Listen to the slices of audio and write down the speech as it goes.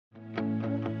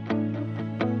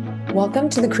Welcome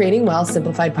to the Creating Wealth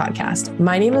Simplified podcast.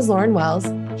 My name is Lauren Wells,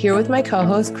 here with my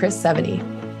co-host, Chris Seveny.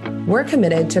 We're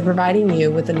committed to providing you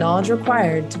with the knowledge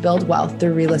required to build wealth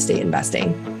through real estate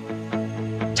investing.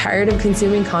 Tired of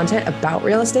consuming content about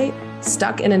real estate?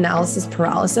 Stuck in analysis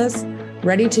paralysis?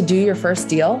 Ready to do your first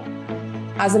deal?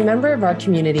 As a member of our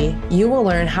community, you will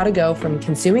learn how to go from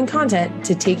consuming content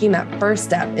to taking that first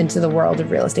step into the world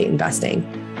of real estate investing.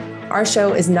 Our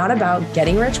show is not about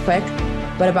getting rich quick,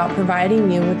 but about providing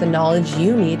you with the knowledge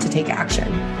you need to take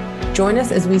action. Join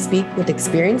us as we speak with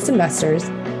experienced investors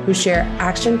who share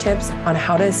action tips on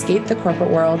how to escape the corporate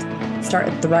world, start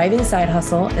a thriving side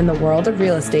hustle in the world of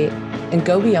real estate, and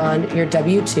go beyond your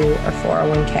W-2 or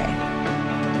 401k.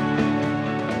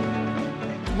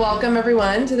 Welcome,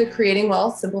 everyone, to the Creating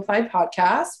Wealth Simplified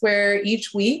podcast, where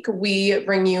each week we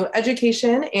bring you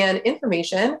education and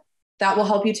information that will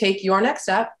help you take your next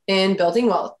step in building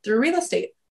wealth through real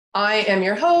estate. I am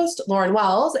your host, Lauren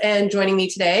Wells, and joining me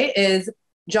today is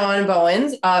John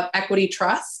Bowens of Equity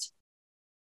Trust.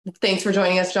 Thanks for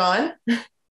joining us, John.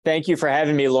 Thank you for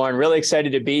having me, Lauren. Really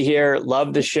excited to be here.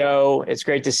 Love the show. It's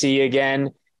great to see you again,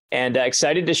 and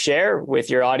excited to share with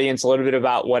your audience a little bit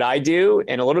about what I do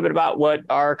and a little bit about what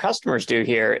our customers do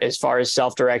here as far as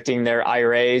self-directing their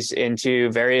IRAs into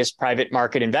various private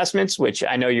market investments, which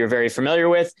I know you're very familiar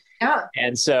with. Yeah.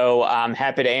 And so I'm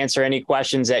happy to answer any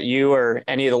questions that you or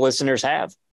any of the listeners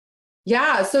have.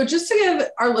 Yeah. So just to give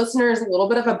our listeners a little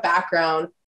bit of a background,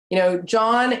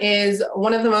 John is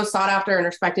one of the most sought after and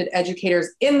respected educators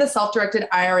in the self-directed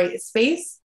IRA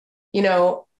space.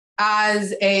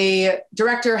 As a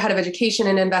director, head of education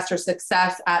and investor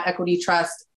success at Equity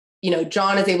Trust,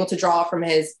 John is able to draw from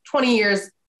his 20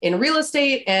 years in real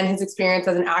estate and his experience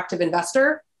as an active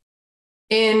investor.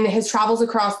 In his travels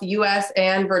across the US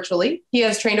and virtually, he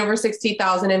has trained over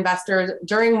 60,000 investors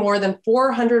during more than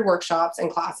 400 workshops and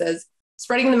classes,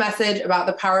 spreading the message about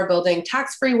the power of building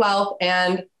tax-free wealth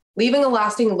and leaving a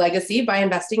lasting legacy by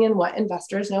investing in what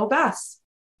investors know best.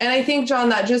 And I think, John,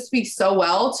 that just speaks so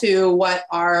well to what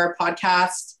our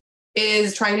podcast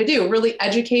is trying to do, really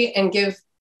educate and give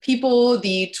people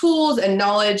the tools and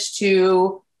knowledge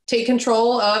to take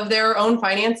control of their own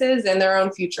finances and their own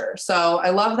future. So I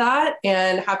love that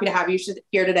and happy to have you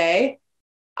here today.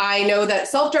 I know that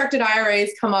self-directed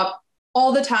IRAs come up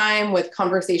all the time with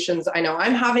conversations I know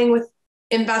I'm having with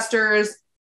investors,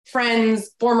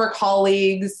 friends, former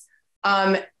colleagues.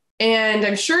 And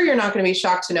I'm sure you're not going to be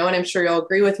shocked to know, and I'm sure you'll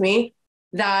agree with me,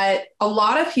 that a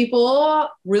lot of people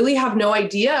really have no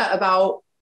idea about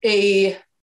a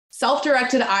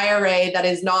self-directed IRA that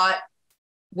is not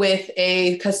with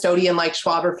a custodian like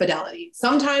Schwab or Fidelity.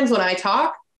 Sometimes when I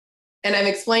talk and I'm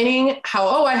explaining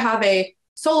how, I have a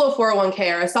solo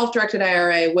 401k or a self-directed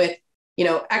IRA with,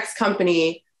 X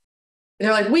company,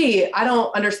 they're like, I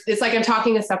don't understand. It's like I'm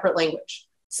talking a separate language.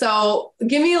 So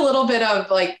give me a little bit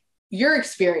of your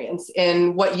experience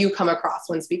in what you come across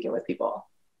when speaking with people.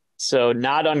 So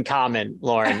not uncommon,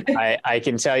 Lauren. I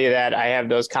can tell you that I have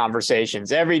those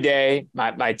conversations every day.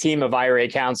 My team of IRA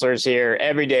counselors here,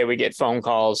 every day we get phone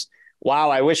calls.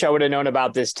 Wow, I wish I would have known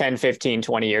about this 10, 15,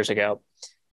 20 years ago.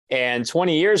 And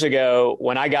 20 years ago,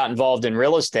 when I got involved in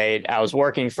real estate, I was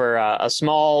working for a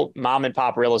small mom and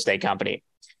pop real estate company.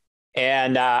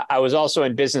 And I was also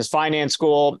in business finance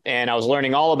school, and I was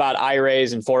learning all about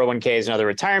IRAs and 401ks and other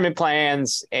retirement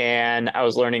plans. And I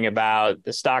was learning about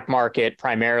the stock market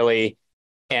primarily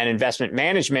and investment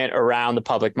management around the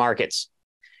public markets.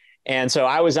 And so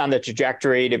I was on the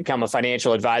trajectory to become a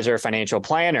financial advisor, financial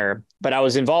planner, but I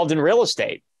was involved in real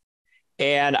estate.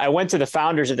 And I went to the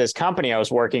founders of this company I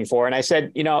was working for, and I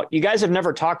said, you guys have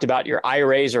never talked about your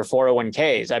IRAs or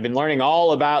 401ks. I've been learning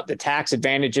all about the tax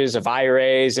advantages of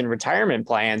IRAs and retirement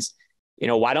plans.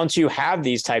 Why don't you have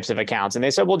these types of accounts? And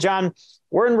they said, well, John,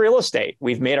 we're in real estate.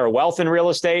 We've made our wealth in real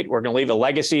estate. We're going to leave a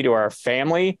legacy to our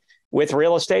family with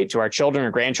real estate, to our children or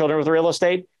grandchildren with real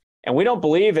estate. And we don't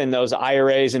believe in those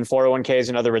IRAs and 401ks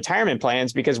and other retirement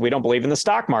plans because we don't believe in the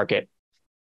stock market.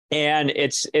 And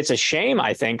it's a shame,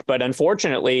 I think, but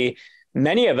unfortunately,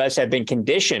 many of us have been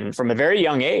conditioned from a very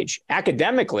young age,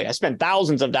 academically. I spent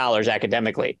thousands of dollars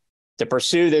academically to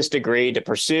pursue this degree, to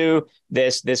pursue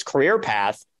this career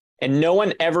path. And no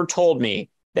one ever told me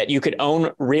that you could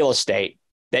own real estate,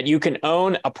 that you can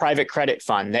own a private credit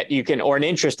fund, that you can, or an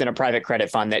interest in a private credit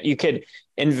fund, that you could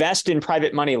invest in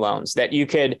private money loans, that you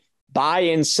could buy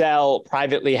and sell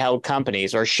privately held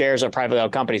companies or shares of privately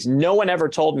held companies. No one ever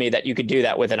told me that you could do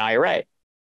that with an IRA.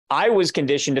 I was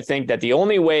conditioned to think that the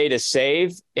only way to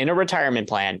save in a retirement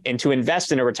plan and to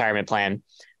invest in a retirement plan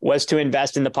was to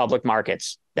invest in the public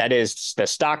markets. That is the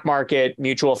stock market,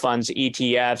 mutual funds,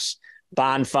 ETFs,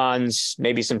 bond funds,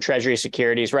 maybe some treasury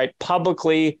securities, right?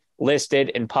 Publicly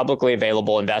listed and publicly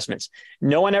available investments.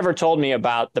 No one ever told me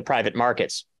about the private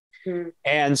markets.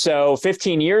 And so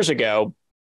 15 years ago,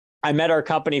 I met our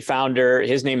company founder.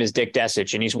 His name is Dick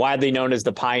Desich, and he's widely known as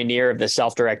the pioneer of the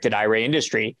self-directed IRA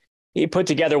industry. He put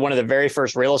together one of the very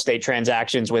first real estate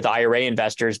transactions with IRA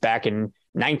investors back in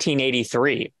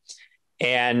 1983.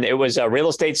 And it was a real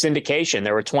estate syndication.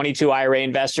 There were 22 IRA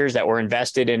investors that were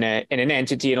invested in an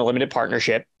entity in a limited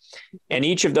partnership. And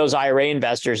each of those IRA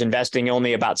investors investing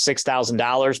only about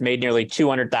 $6,000 made nearly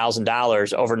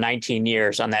 $200,000 over 19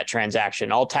 years on that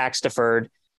transaction, all tax deferred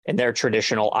in their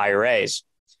traditional IRAs.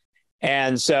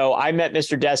 And so I met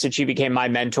Mr. Desich. He became my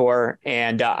mentor.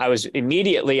 And I was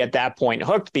immediately at that point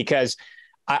hooked because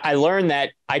I learned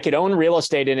that I could own real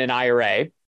estate in an IRA.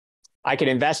 I could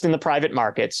invest in the private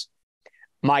markets.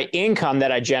 My income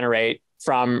that I generate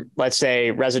from, let's say,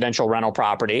 residential rental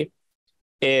property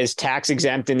is tax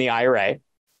exempt in the IRA.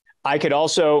 I could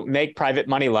also make private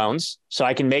money loans. So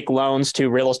I can make loans to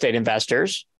real estate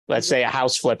investors, let's say a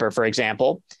house flipper, for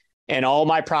example, and all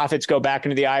my profits go back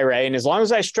into the IRA. And as long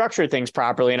as I structure things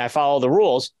properly and I follow the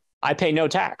rules, I pay no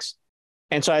tax.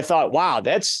 And so I thought, wow,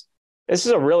 this is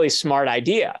a really smart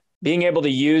idea. Being able to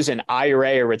use an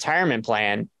IRA or retirement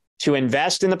plan to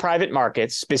invest in the private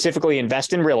markets, specifically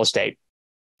invest in real estate.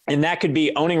 And that could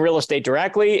be owning real estate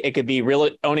directly. It could be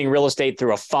owning real estate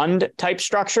through a fund type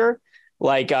structure,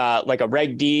 like a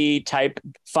Reg D type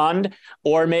fund,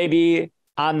 or maybe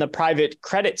on the private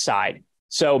credit side.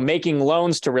 So making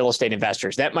loans to real estate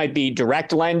investors, that might be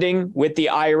direct lending with the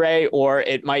IRA, or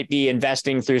it might be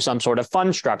investing through some sort of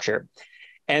fund structure.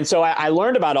 And so I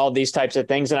learned about all these types of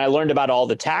things, and I learned about all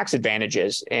the tax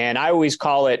advantages. And I always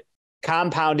call it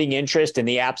compounding interest in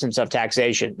the absence of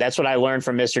taxation. That's what I learned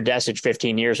from Mr. Desich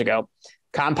 15 years ago.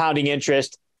 Compounding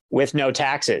interest with no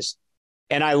taxes.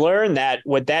 And I learned that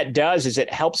what that does is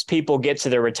it helps people get to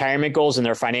their retirement goals and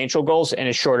their financial goals in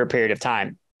a shorter period of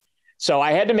time. So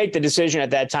I had to make the decision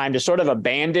at that time to sort of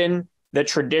abandon the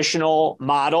traditional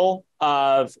model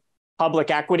of public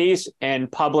equities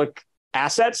and public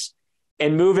assets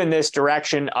and move in this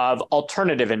direction of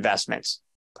alternative investments,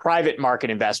 private market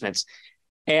investments.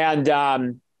 And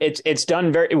it's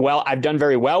done very well. I've done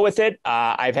very well with it.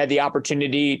 I've had the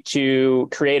opportunity to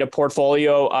create a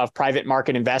portfolio of private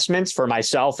market investments for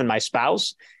myself and my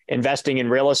spouse, investing in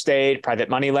real estate, private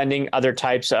money lending, other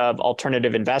types of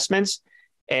alternative investments.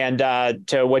 And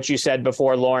to what you said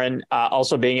before, Lauren,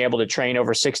 also being able to train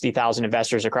over 60,000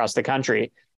 investors across the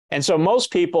country. And so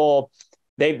most people,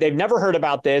 they've never heard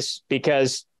about this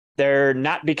because they're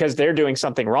doing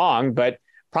something wrong, but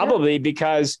probably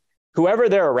because whoever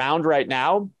they're around right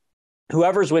now,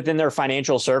 whoever's within their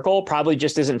financial circle probably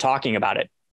just isn't talking about it.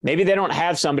 Maybe they don't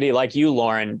have somebody like you,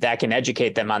 Lauren, that can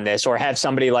educate them on this, or have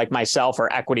somebody like myself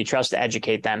or Equity Trust to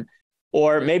educate them.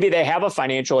 Or maybe they have a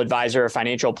financial advisor or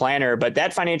financial planner, but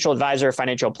that financial advisor or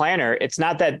financial planner, it's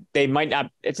not that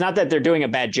they're doing a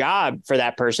bad job for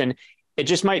that person. It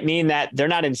just might mean that they're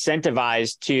not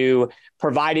incentivized to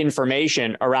provide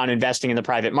information around investing in the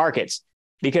private markets,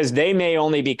 because they may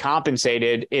only be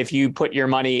compensated if you put your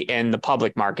money in the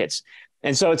public markets.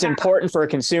 And so it's important for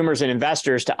consumers and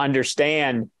investors to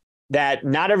understand that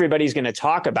not everybody's going to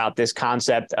talk about this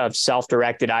concept of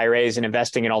self-directed IRAs and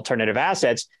investing in alternative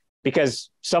assets, because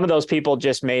some of those people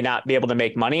just may not be able to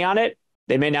make money on it.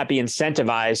 They may not be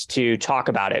incentivized to talk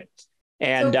about it.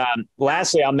 And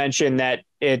lastly, I'll mention that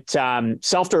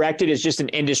self-directed is just an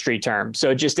industry term.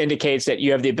 So it just indicates that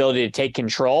you have the ability to take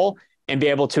control and be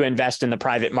able to invest in the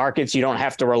private markets. You don't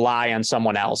have to rely on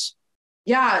someone else.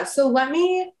 Yeah. So let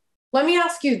me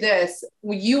ask you this.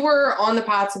 You were on the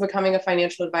path to becoming a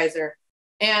financial advisor.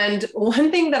 And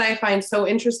one thing that I find so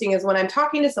interesting is when I'm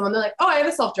talking to someone, they're like, oh, I have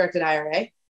a self-directed IRA.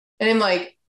 And I'm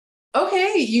like,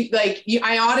 okay,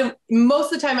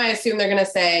 most of the time I assume they're going to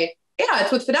say, yeah,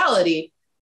 it's with Fidelity.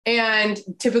 And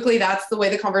typically that's the way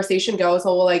the conversation goes.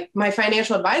 So, well, like, my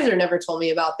financial advisor never told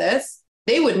me about this.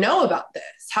 They would know about this.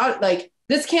 How, like,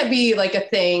 this can't be like a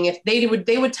thing. If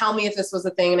they would tell me if this was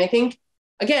a thing. And I think,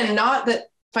 again, not that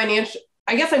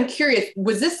I guess I'm curious,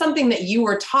 was this something that you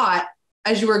were taught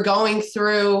as you were going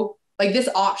through, like, this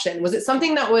option? Was it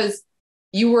something that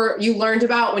you learned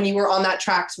about when you were on that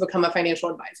track to become a financial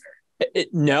advisor?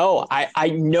 No,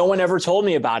 no one ever told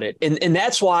me about it. And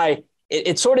that's why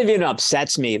it sort of even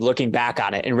upsets me looking back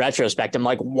on it in retrospect. I'm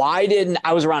like, why didn't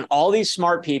I was around all these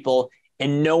smart people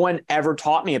and no one ever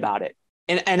taught me about it?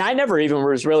 And I never even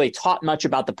was really taught much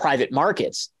about the private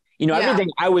markets. Everything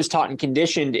I was taught and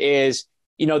conditioned is,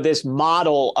 this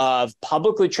model of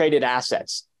publicly traded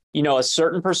assets, a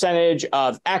certain percentage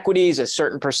of equities, a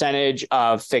certain percentage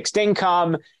of fixed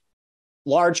income.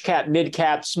 large cap, mid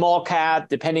cap, small cap,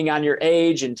 depending on your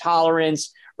age and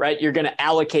tolerance, right? You're going to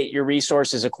allocate your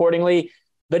resources accordingly.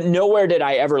 But nowhere did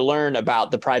I ever learn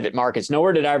about the private markets.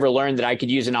 Nowhere did I ever learn that I could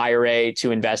use an IRA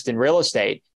to invest in real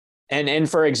estate. And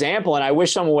for example, and I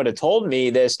wish someone would have told me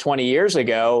this 20 years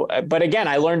ago, but again,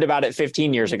 I learned about it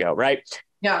 15 years ago, right?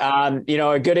 Yeah.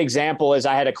 A good example is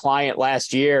I had a client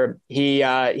last year. He's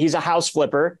a house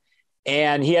flipper,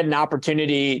 and he had an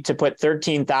opportunity to put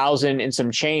 13,000 and some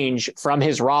change from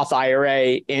his Roth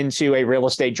IRA into a real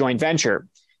estate joint venture.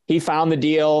 He found the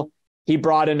deal. He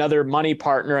brought another money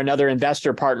partner, another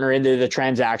investor partner into the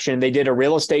transaction. They did a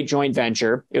real estate joint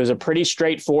venture. It was a pretty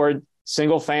straightforward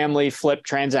single family flip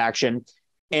transaction.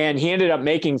 And he ended up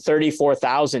making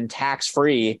 34,000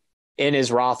 tax-free in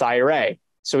his Roth IRA.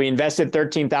 So he invested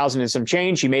 13,000 and some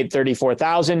change. He made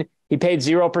 34,000. He paid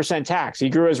 0% tax. He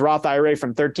grew his Roth IRA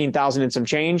from 13,000 and some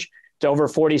change to over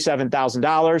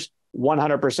 $47,000,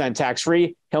 100%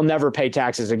 tax-free. He'll never pay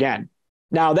taxes again.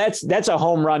 Now that's a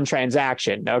home run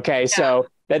transaction. Okay. Yeah. So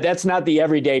that's not the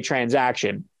everyday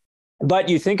transaction, but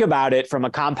you think about it from a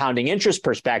compounding interest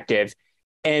perspective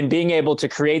and being able to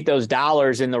create those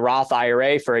dollars in the Roth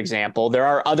IRA, for example. There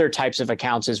are other types of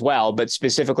accounts as well, but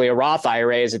specifically a Roth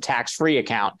IRA is a tax-free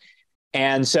account.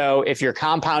 And so if you're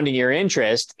compounding your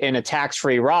interest in a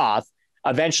tax-free Roth,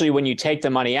 eventually when you take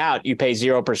the money out, you pay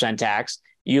 0% tax.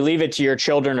 You leave it to your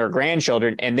children or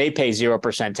grandchildren and they pay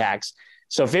 0% tax.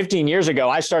 So 15 years ago,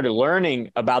 I started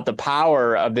learning about the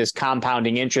power of this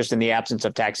compounding interest in the absence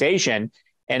of taxation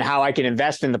and how I can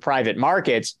invest in the private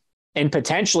markets and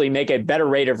potentially make a better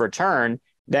rate of return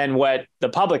than what the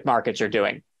public markets are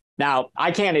doing. Now,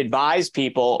 I can't advise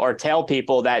people or tell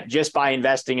people that just by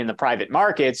investing in the private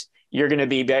markets, you're going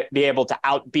to be able to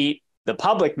outbeat the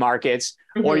public markets,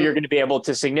 or you're going to be able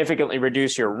to significantly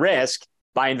reduce your risk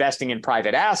by investing in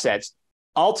private assets.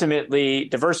 Ultimately,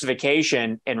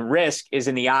 diversification and risk is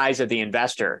in the eyes of the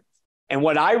investor. And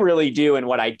what I really do and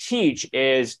what I teach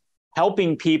is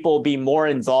helping people be more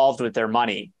involved with their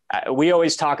money. We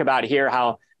always talk about here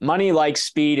how money likes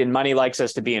speed and money likes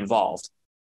us to be involved.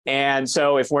 And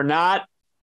so if we're not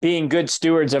being good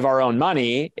stewards of our own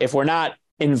money, if we're not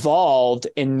involved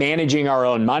in managing our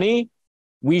own money,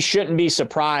 we shouldn't be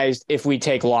surprised if we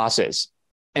take losses.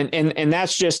 And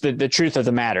that's just the truth of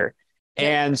the matter.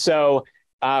 Yeah. And so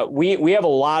we have a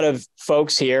lot of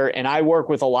folks here, and I work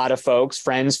with a lot of folks,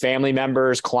 friends, family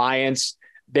members, clients,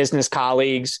 business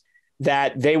colleagues,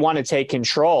 that they want to take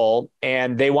control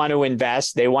and they want to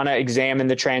invest. They want to examine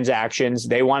the transactions.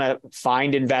 They want to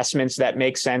find investments that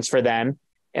make sense for them.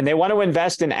 And they want to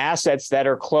invest in assets that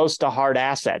are close to hard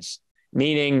assets,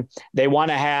 meaning they want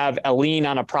to have a lien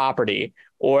on a property,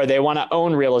 or they want to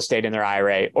own real estate in their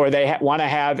IRA, or they want to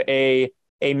have a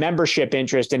membership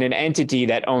interest in an entity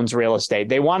that owns real estate.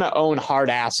 They want to own hard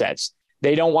assets.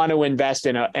 They don't want to invest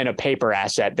in a paper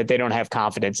asset that they don't have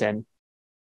confidence in.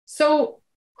 So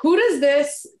who does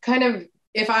this kind of,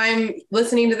 if I'm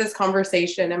listening to this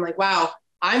conversation, I'm like, wow,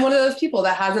 I'm one of those people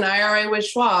that has an IRA with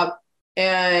Schwab,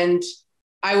 and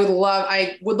I would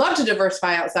love to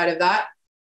diversify outside of that.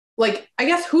 Like, I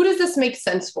guess, who does this make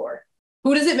sense for?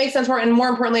 Who does it make sense for? And more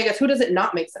importantly, I guess, who does it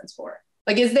not make sense for?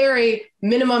 Like, is there a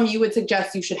minimum you would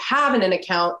suggest you should have in an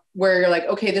account where you're like,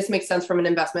 okay, this makes sense from an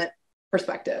investment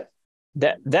perspective?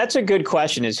 That's a good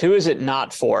question, is who is it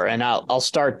not for? And I'll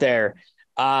start there.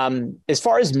 As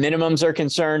far as minimums are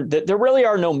concerned, there really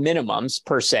are no minimums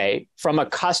per se from a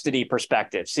custody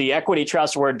perspective. See, equity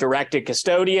trusts, we're a directed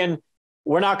custodian.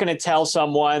 We're not going to tell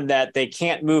someone that they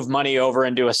can't move money over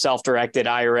into a self-directed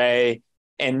IRA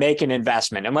and make an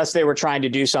investment unless they were trying to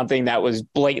do something that was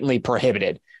blatantly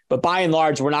prohibited. But by and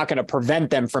large, we're not going to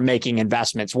prevent them from making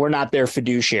investments. We're not their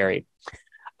fiduciary.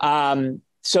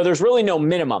 So there's really no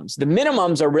minimums. The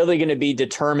minimums are really going to be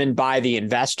determined by the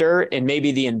investor and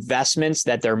maybe the investments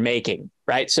that they're making,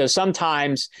 right? So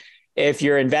sometimes if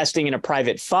you're investing in a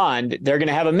private fund, they're going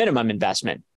to have a minimum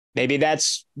investment. Maybe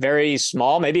that's very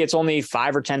small. Maybe it's only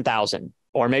 5 or 10,000,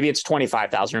 or maybe it's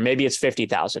 25,000, or maybe it's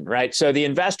 50,000, right? So the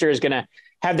investor is going to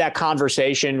have that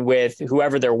conversation with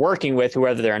whoever they're working with,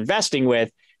 whoever they're investing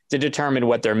with, to determine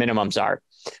what their minimums are.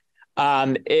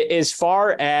 As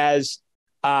far as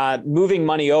moving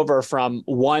money over from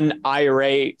one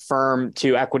IRA firm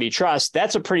to equity trust,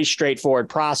 that's a pretty straightforward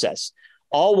process.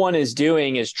 All one is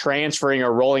doing is transferring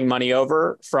or rolling money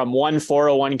over from one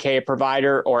 401k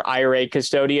provider or IRA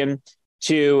custodian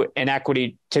to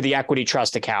the equity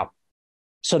trust account.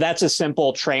 So that's a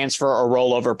simple transfer or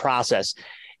rollover process.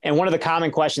 And one of the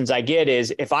common questions I get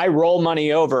is, if I roll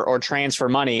money over or transfer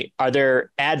money, are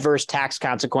there adverse tax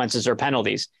consequences or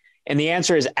penalties? And the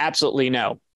answer is absolutely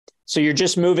no. So you're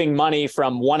just moving money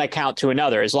from one account to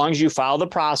another. As long as you follow the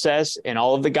process and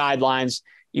all of the guidelines,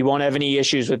 you won't have any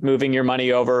issues with moving your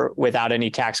money over without any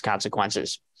tax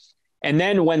consequences. And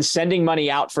then when sending money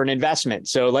out for an investment,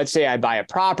 so let's say I buy a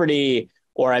property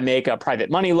or I make a private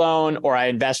money loan or I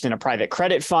invest in a private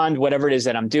credit fund, whatever it is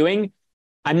that I'm doing,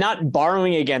 I'm not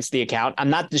borrowing against the account. I'm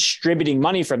not distributing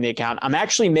money from the account. I'm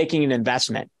actually making an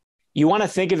investment. You want to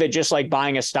think of it just like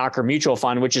buying a stock or mutual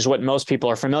fund, which is what most people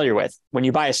are familiar with. When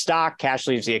you buy a stock, cash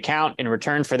leaves the account. In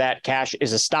return for that, cash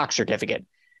is a stock certificate.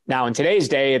 Now, in today's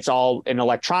day, it's all in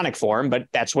electronic form, but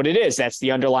that's what it is. That's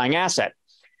the underlying asset.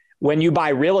 When you buy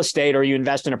real estate or you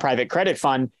invest in a private credit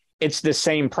fund, it's the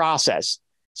same process.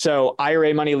 So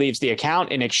IRA money leaves the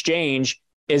account. In exchange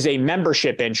is a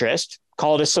membership interest,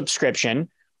 call it a subscription,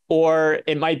 or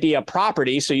it might be a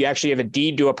property. So you actually have a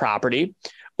deed to a property.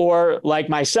 Or like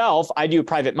myself, I do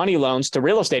private money loans to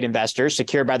real estate investors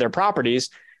secured by their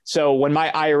properties. So when my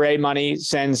IRA money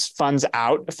sends funds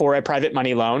out for a private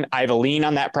money loan, I have a lien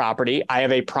on that property. I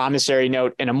have a promissory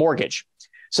note and a mortgage.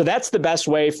 So that's the best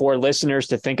way for listeners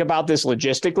to think about this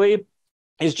logistically,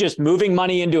 is just moving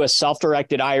money into a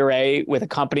self-directed IRA with a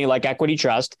company like Equity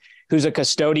Trust, who's a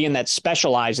custodian that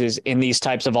specializes in these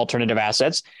types of alternative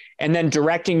assets, and then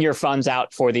directing your funds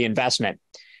out for the investment.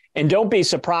 And don't be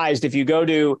surprised if you go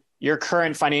to your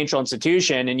current financial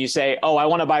institution and you say, oh, I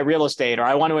want to buy real estate or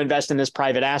I want to invest in this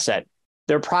private asset.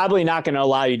 They're probably not going to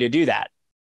allow you to do that.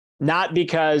 Not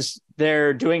because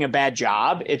they're doing a bad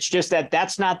job. It's just that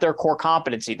that's not their core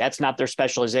competency. That's not their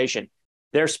specialization.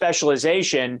 Their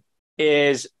specialization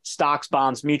is stocks,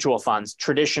 bonds, mutual funds,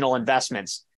 traditional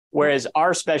investments. Whereas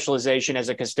our specialization as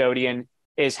a custodian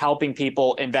is helping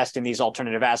people invest in these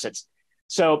alternative assets.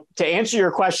 So to answer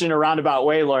your question in a roundabout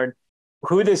way, Lauren,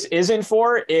 who this isn't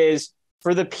for is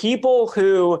for the people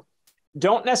who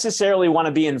don't necessarily want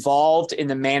to be involved in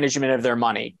the management of their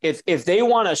money. If they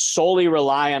want to solely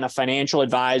rely on a financial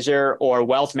advisor or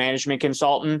wealth management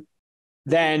consultant,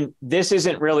 then this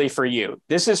isn't really for you.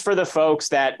 This is for the folks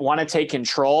that want to take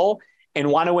control and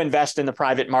want to invest in the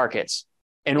private markets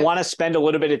and want to spend a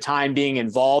little bit of time being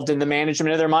involved in the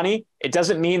management of their money. It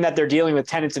doesn't mean that they're dealing with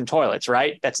tenants and toilets,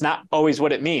 right? That's not always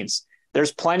what it means.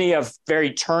 There's plenty of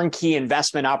very turnkey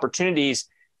investment opportunities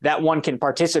that one can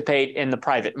participate in the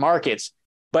private markets,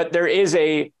 but there is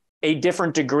a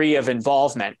different degree of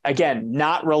involvement. Again,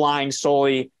 not relying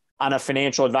solely on a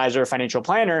financial advisor or financial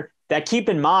planner that, keep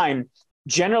in mind,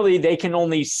 generally they can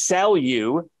only sell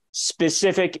you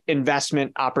specific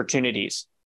investment opportunities.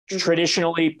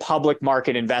 Traditionally public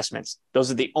market investments. Those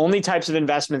are the only types of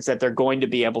investments that they're going to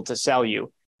be able to sell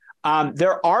you.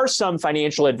 There are some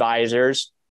financial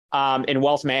advisors and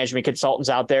wealth management consultants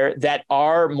out there that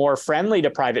are more friendly to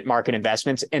private market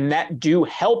investments and that do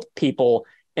help people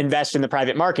invest in the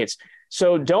private markets.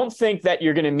 So don't think that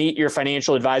you're going to meet your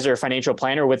financial advisor or financial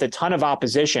planner with a ton of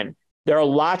opposition. There are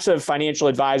lots of financial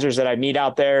advisors that I meet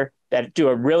out there that do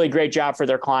a really great job for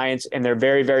their clients, and they're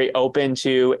very, very open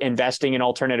to investing in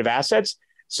alternative assets.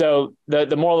 So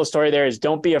the moral of the story there is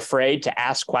don't be afraid to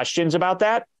ask questions about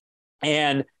that.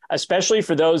 And especially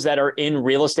for those that are in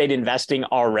real estate investing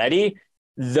already,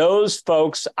 those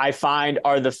folks I find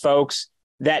are the folks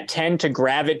that tend to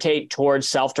gravitate towards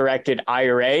self-directed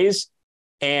IRAs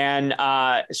and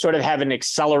sort of have an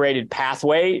accelerated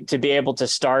pathway to be able to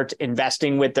start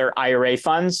investing with their IRA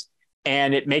funds.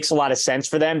 And it makes a lot of sense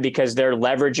for them because they're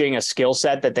leveraging a skill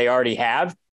set that they already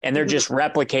have, and they're just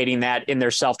replicating that in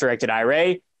their self-directed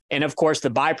IRA. And of course,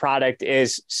 the byproduct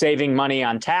is saving money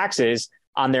on taxes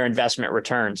on their investment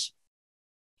returns.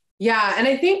 Yeah. And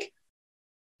I think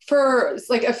for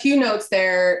like a few notes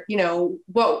there, you know,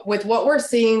 what we're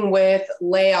seeing with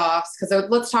layoffs, because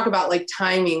let's talk about like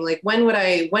timing, like when would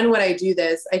I do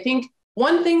this? I think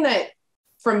one thing that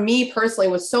for me personally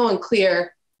was so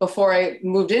unclear before I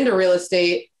moved into real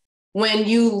estate, when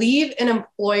you leave an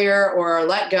employer or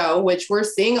let go, which we're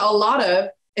seeing a lot of,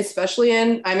 especially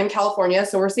I'm in California,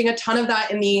 so we're seeing a ton of that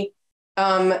in the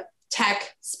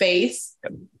tech space.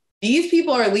 Yep. These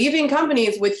people are leaving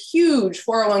companies with huge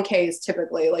 401ks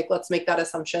typically, like let's make that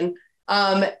assumption.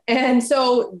 And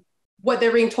so what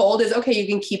they're being told is, okay, you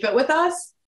can keep it with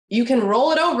us. You can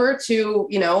roll it over to,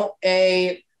 you know,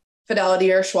 a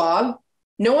Fidelity or Schwab.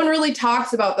 No one really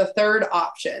talks about the third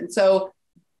option. So,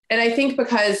 and I think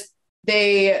because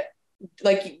they,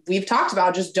 like we've talked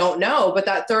about, just don't know, but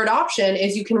that third option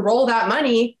is you can roll that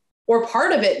money or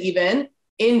part of it even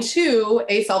into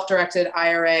a self-directed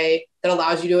IRA that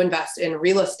allows you to invest in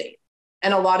real estate.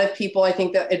 And a lot of people, I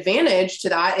think the advantage to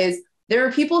that is there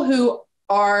are people who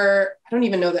are, I don't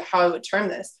even know how I would term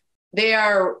this. They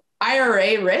are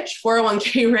IRA rich,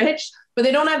 401k rich, but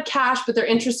they don't have cash, but they're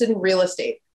interested in real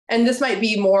estate. and this might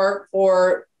be more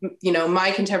for,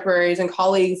 my contemporaries and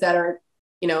colleagues that are,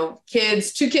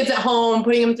 two kids at home,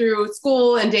 putting them through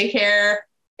school and daycare.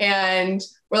 And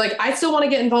we're like, I still want to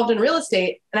get involved in real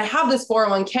estate. And I have this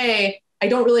 401k. I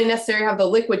don't really necessarily have the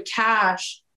liquid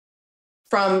cash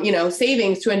from,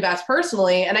 savings to invest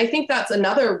personally. And I think that's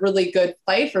another really good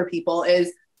play for people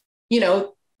is,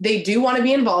 they do want to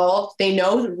be involved. They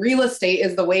know real estate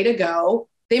is the way to go.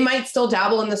 They might still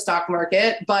dabble in the stock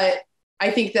market, but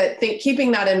I think that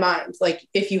keeping that in mind, like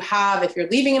if you're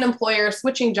leaving an employer,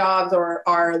 switching jobs or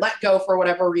are let go for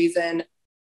whatever reason,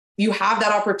 you have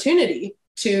that opportunity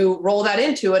to roll that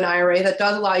into an IRA that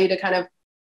does allow you to kind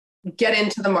of get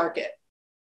into the market.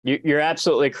 You're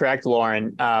absolutely correct,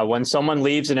 Lauren. When someone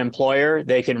leaves an employer,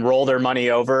 they can roll their money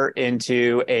over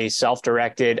into a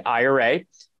self-directed IRA.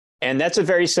 And that's a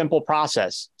very simple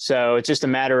process. So it's just a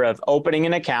matter of opening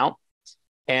an account.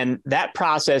 And that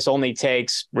process only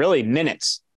takes really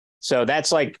minutes. So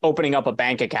that's like opening up a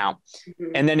bank account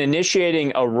and then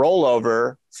initiating a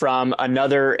rollover from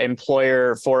another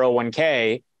employer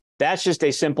 401k. That's just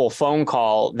a simple phone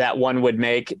call that one would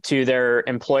make to their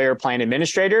employer plan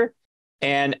administrator.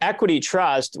 And Equity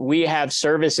Trust, we have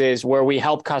services where we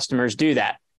help customers do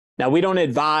that. Now, we don't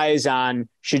advise on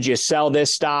should you sell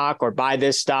this stock or buy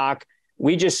this stock.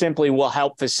 We just simply will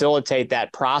help facilitate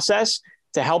that process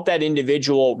to help that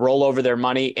individual roll over their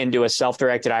money into a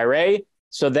self-directed IRA.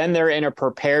 So then they're in a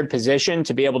prepared position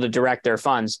to be able to direct their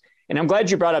funds. And I'm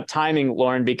glad you brought up timing,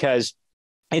 Lauren, because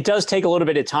it does take a little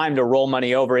bit of time to roll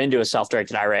money over into a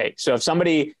self-directed IRA. So if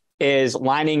somebody is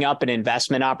lining up an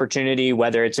investment opportunity,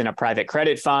 whether it's in a private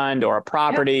credit fund or a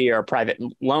property or a private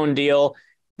loan deal,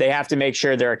 they have to make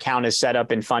sure their account is set up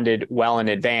and funded well in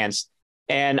advance.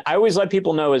 And I always let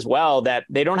people know as well that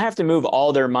they don't have to move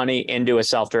all their money into a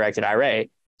self-directed IRA.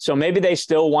 So maybe they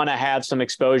still want to have some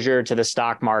exposure to the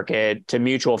stock market, to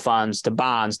mutual funds, to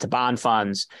bonds, to bond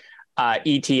funds,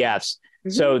 ETFs.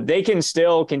 So they can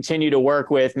still continue to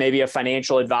work with maybe a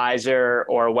financial advisor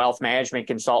or a wealth management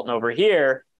consultant over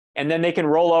here. And then they can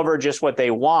roll over just what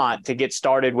they want to get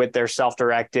started with their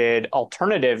self-directed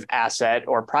alternative asset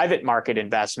or private market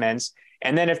investments.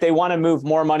 And then if they want to move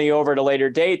more money over at a later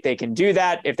date, they can do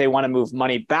that. If they want to move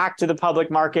money back to the public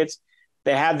markets,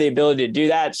 they have the ability to do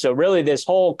that. So really this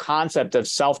whole concept of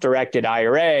self-directed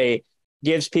IRA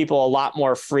gives people a lot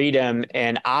more freedom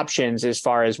and options as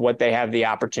far as what they have the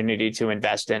opportunity to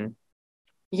invest in.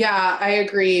 Yeah, I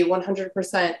agree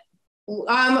 100%.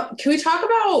 Can we talk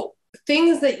about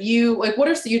things that you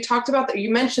talked about that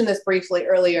you mentioned this briefly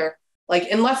earlier, like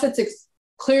unless it's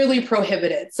clearly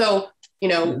prohibited. So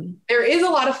there is a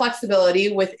lot of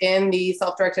flexibility within the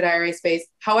self-directed IRA space.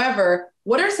 However,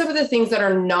 what are some of the things that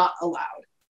are not allowed?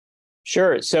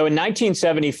 Sure. So in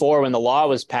 1974, when the law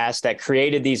was passed that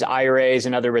created these IRAs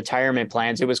and other retirement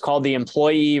plans, it was called the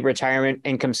Employee Retirement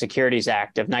Income Securities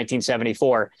Act of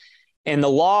 1974. And the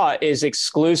law is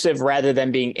exclusive rather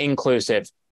than being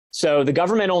inclusive. So the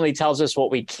government only tells us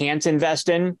what we can't invest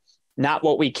in, not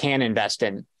what we can invest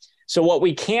in. So what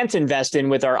we can't invest in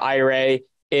with our IRA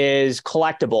is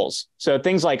collectibles. So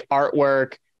things like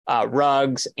artwork,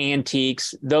 rugs,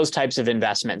 antiques, those types of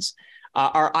investments.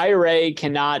 Our IRA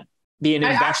cannot be an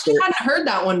investor. I actually hadn't heard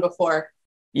that one before.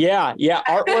 Yeah.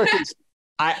 Artwork is,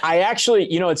 I actually,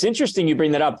 it's interesting you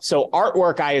bring that up. So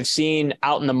artwork I have seen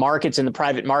out in the markets, in the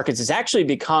private markets, has actually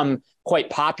become quite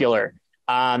popular.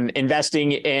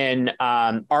 Investing in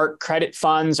art credit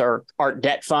funds or art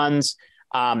debt funds,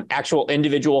 actual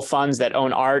individual funds that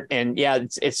own art. And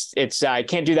it's I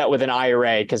can't do that with an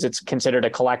IRA because it's considered a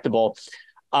collectible.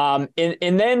 And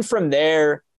then from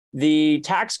there, the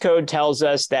tax code tells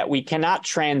us that we cannot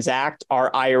transact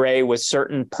our IRA with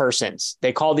certain persons.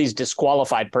 They call these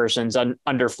disqualified persons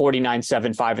under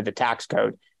 4975 of the tax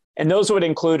code. And those would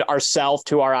include ourselves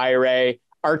to our IRA,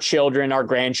 our children, our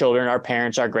grandchildren, our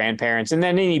parents, our grandparents, and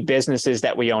then any businesses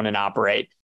that we own and operate.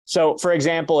 So, for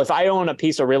example, if I own a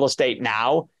piece of real estate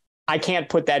now, I can't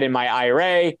put that in my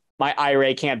IRA. My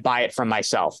IRA can't buy it from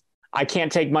myself. I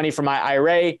can't take money from my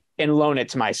IRA and loan it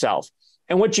to myself.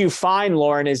 And what you find,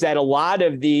 Lauren, is that a lot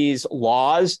of these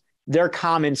laws, they're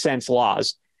common sense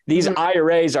laws. These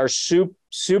IRAs are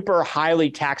super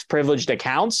highly tax privileged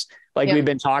accounts, like we've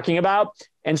been talking about.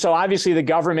 And so obviously the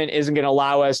government isn't going to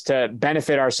allow us to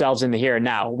benefit ourselves in the here and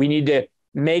now. We need to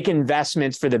make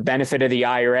investments for the benefit of the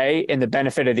IRA and the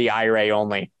benefit of the IRA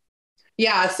only.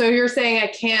 Yeah. So you're saying I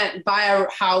can't buy a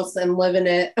house and live in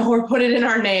it or put it in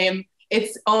our name.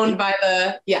 It's owned by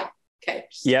Okay.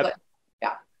 Yep.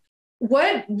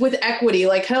 What with equity,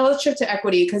 like kind of let's shift to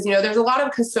equity because, there's a lot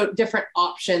of different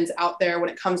options out there when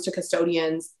it comes to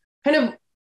custodians. Kind of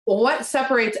what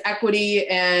separates equity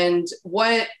and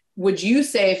what would you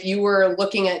say if you were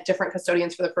looking at different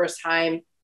custodians for the first time,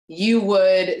 you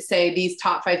would say these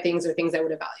top 5 things are things I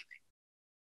would evaluate?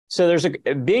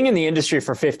 So being in the industry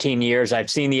for 15 years, I've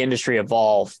seen the industry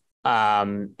evolve.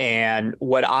 And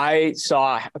what I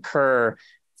saw occur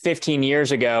 15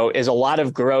 years ago is a lot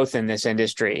of growth in this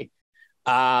industry.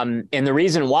 And the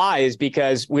reason why is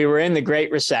because we were in the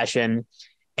Great Recession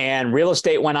and real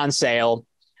estate went on sale.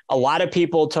 A lot of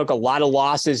people took a lot of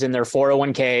losses in their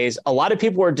 401ks. A lot of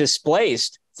people were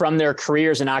displaced from their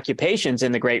careers and occupations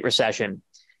in the Great Recession.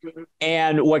 Mm-hmm.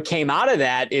 And what came out of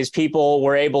that is people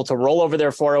were able to roll over their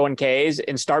 401ks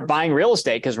and start buying real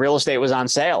estate because real estate was on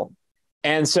sale.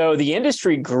 And so the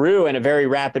industry grew in a very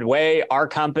rapid way. Our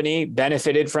company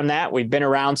benefited from that. We've been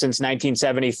around since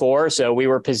 1974, so we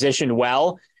were positioned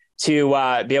well to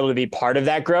be able to be part of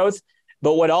that growth.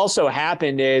 But what also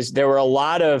happened is there were a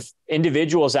lot of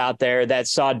individuals out there that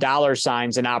saw dollar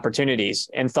signs and opportunities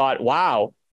and thought,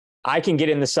 wow, I can get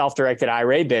in the self-directed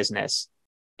IRA business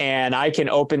and I can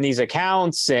open these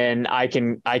accounts and I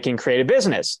can create a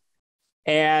business.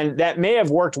 And that may have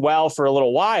worked well for a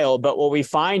little while, but what we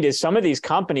find is some of these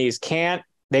companies can't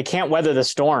weather the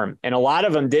storm. And a lot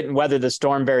of them didn't weather the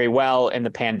storm very well in the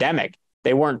pandemic.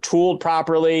 They weren't tooled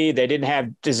properly. They didn't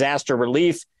have disaster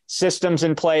relief systems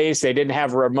in place. They didn't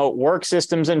have remote work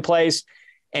systems in place.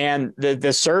 And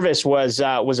the service was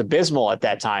abysmal at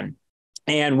that time.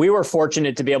 And we were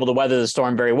fortunate to be able to weather the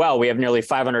storm very well. We have nearly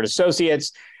 500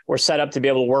 associates. We're set up to be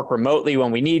able to work remotely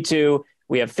when we need to.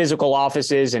 We have physical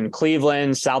offices in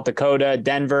Cleveland, South Dakota,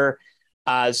 Denver.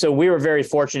 So we were very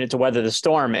fortunate to weather the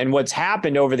storm. And what's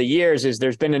happened over the years is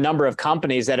there's been a number of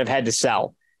companies that have had to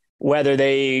sell, whether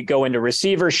they go into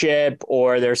receivership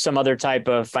or there's some other type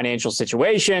of financial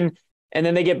situation, and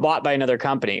then they get bought by another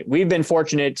company. We've been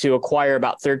fortunate to acquire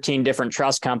about 13 different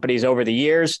trust companies over the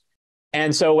years.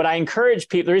 And so what I encourage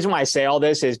people, the reason why I say all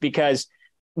this is because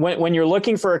when you're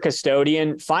looking for a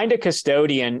custodian, find a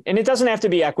custodian, and it doesn't have to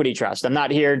be equity trust. I'm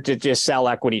not here to just sell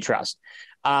equity trust.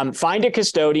 Find a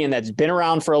custodian that's been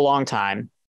around for a long time,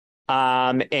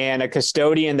 and a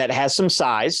custodian that has some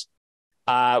size.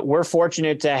 We're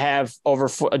fortunate to have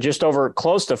just over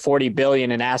close to 40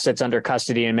 billion in assets under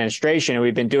custody and administration, and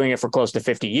we've been doing it for close to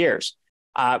 50 years.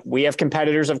 We have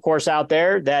competitors, of course, out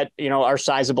there that are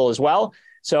sizable as well.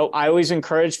 So I always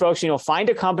encourage folks, find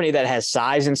a company that has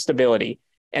size and stability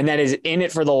and that is in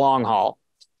it for the long haul.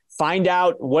 Find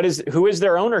out who is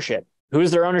their ownership? Who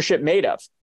is their ownership made of?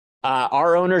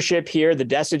 Our ownership here, the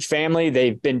Desich family,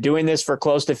 they've been doing this for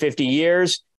close to 50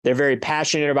 years. They're very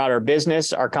passionate about our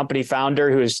business. Our company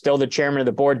founder, who is still the chairman of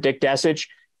the board, Dick Desich,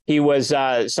 he was,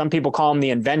 some people call him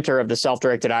the inventor of the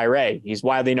self-directed IRA. He's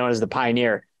widely known as the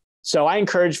pioneer. So I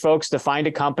encourage folks to find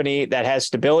a company that has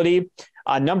stability.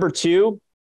 Number 2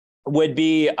 would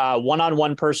be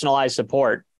one-on-one personalized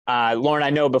support. Lauren,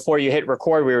 I know before you hit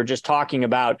record, we were just talking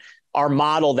about our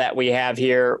model that we have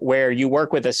here, where you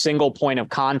work with a single point of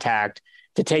contact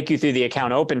to take you through the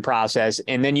account open process.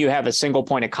 And then you have a single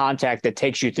point of contact that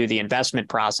takes you through the investment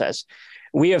process.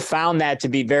 We have found that to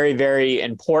be very, very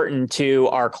important to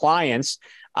our clients.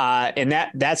 And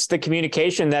that's the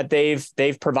communication that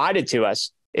they've provided to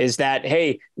us, is that,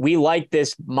 hey, we like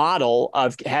this model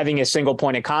of having a single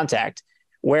point of contact.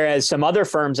 Whereas some other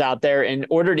firms out there, in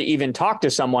order to even talk to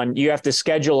someone, you have to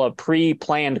schedule a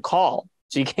pre-planned call.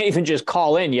 So you can't even just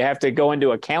call in. You have to go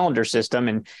into a calendar system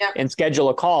and schedule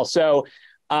a call. So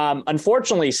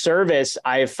unfortunately, service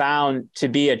I have found to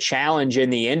be a challenge in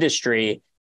the industry.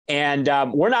 And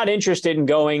we're not interested in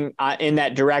going in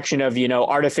that direction of,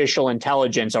 artificial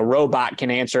intelligence. A robot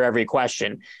can answer every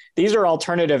question. These are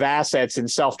alternative assets in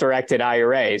self-directed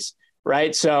IRAs.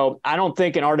 Right. So I don't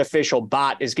think an artificial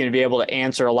bot is going to be able to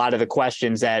answer a lot of the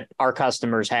questions that our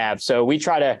customers have. So we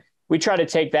try to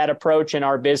take that approach in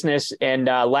our business. And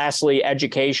lastly,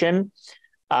 education.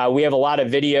 We have a lot of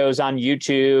videos on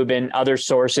YouTube and other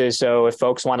sources. So if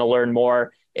folks want to learn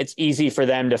more, it's easy for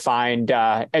them to find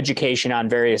education on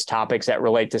various topics that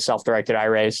relate to self-directed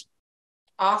IRAs.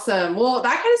 Awesome. Well,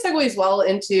 that kind of segues well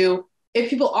into, if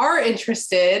people are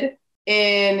interested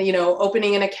in,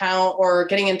 opening an account or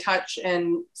getting in touch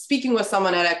and speaking with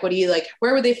someone at Equity, like,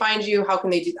 where would they find you? How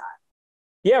can they do that?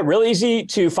 Yeah, real easy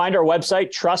to find our website,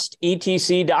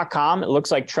 trustetc.com. It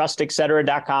looks like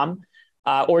trustetcetera.com,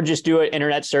 or just do an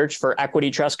internet search for Equity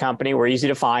Trust Company. We're easy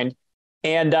to find.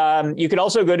 And you could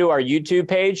also go to our YouTube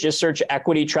page, just search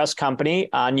Equity Trust Company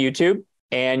on YouTube,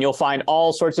 and you'll find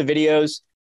all sorts of videos.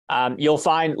 You'll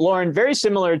find, Lauren, very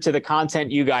similar to the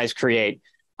content you guys create.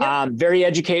 Very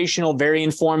educational, very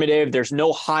informative. There's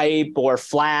no hype or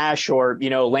flash or,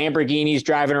 Lamborghinis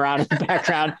driving around in the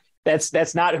background.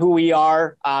 That's not who we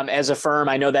are as a firm.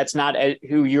 I know that's not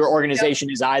who your organization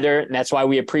is either. And that's why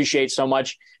we appreciate so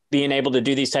much being able to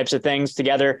do these types of things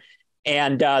together.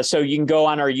 And so you can go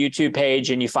on our YouTube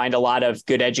page and you find a lot of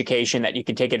good education that you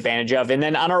can take advantage of. And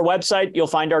then on our website, you'll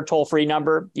find our toll-free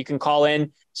number. You can call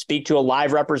in, speak to a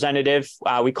live representative.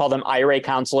 We call them IRA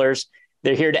counselors.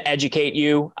 They're here to educate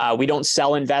you. We don't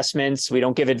sell investments. We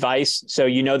don't give advice. So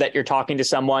you know that you're talking to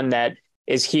someone that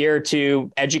is here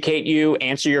to educate you,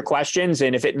 answer your questions.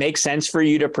 And if it makes sense for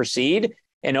you to proceed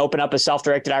and open up a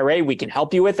self-directed IRA, we can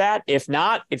help you with that. If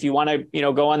not, if you want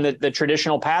to, go on the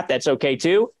traditional path, that's okay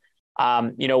too.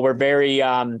 We're very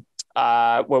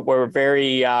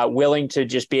willing to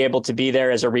just be able to be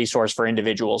there as a resource for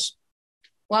individuals.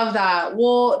 Love that.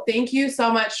 Well, thank you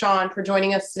so much, Sean, for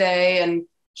joining us today and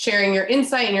sharing your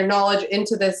insight and your knowledge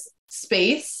into this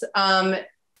space.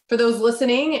 For those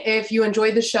listening, if you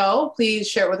enjoyed the show, please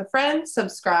share it with a friend,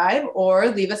 subscribe, or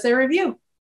leave us a review.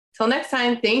 Till next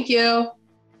time, thank you.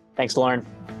 Thanks, Lauren.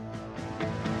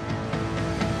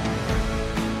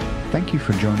 Thank you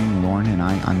for joining Lauren and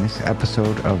I on this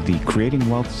episode of the Creating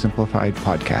Wealth Simplified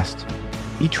podcast.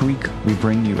 Each week, we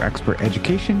bring you expert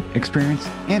education, experience,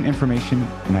 and information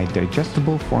in a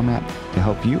digestible format to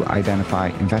help you identify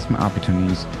investment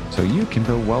opportunities so you can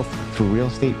build wealth through real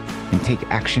estate and take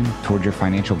action toward your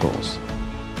financial goals.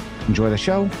 Enjoy the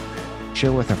show,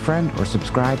 share with a friend, or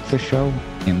subscribe to the show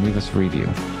and leave us a review.